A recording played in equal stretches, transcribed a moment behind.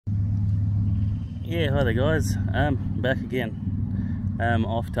Yeah, hi there guys, back again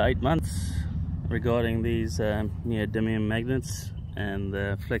after 8 months regarding these neodymium magnets and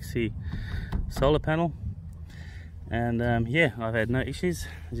the flexi solar panel. And yeah, I've had no issues,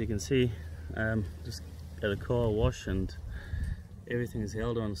 as you can see. Just had a car wash and everything is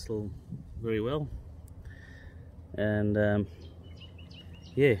held on still very well. And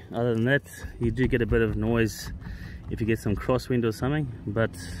yeah, other than that, you do get a bit of noise if you get some crosswind or something, but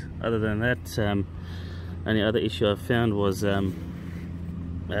other than that, only other issue I found was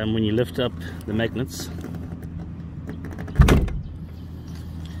when you lift up the magnets,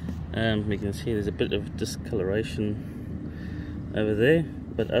 you can see there's a bit of discoloration over there,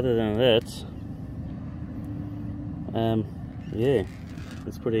 but other than that, yeah,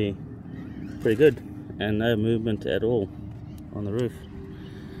 it's pretty good, and no movement at all on the roof.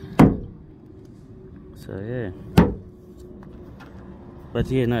 So yeah, but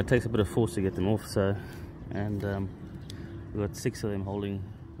yeah, no, it takes a bit of force to get them off. So, and we've got 6 of them holding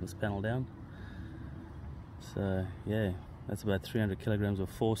this panel down. So yeah, that's about 300 kilograms of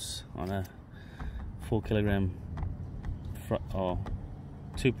force on a 4 kilogram or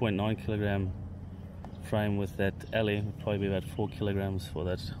 2.9 kilogram frame with that alley. Would probably be about 4 kilograms for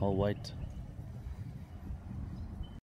that whole weight.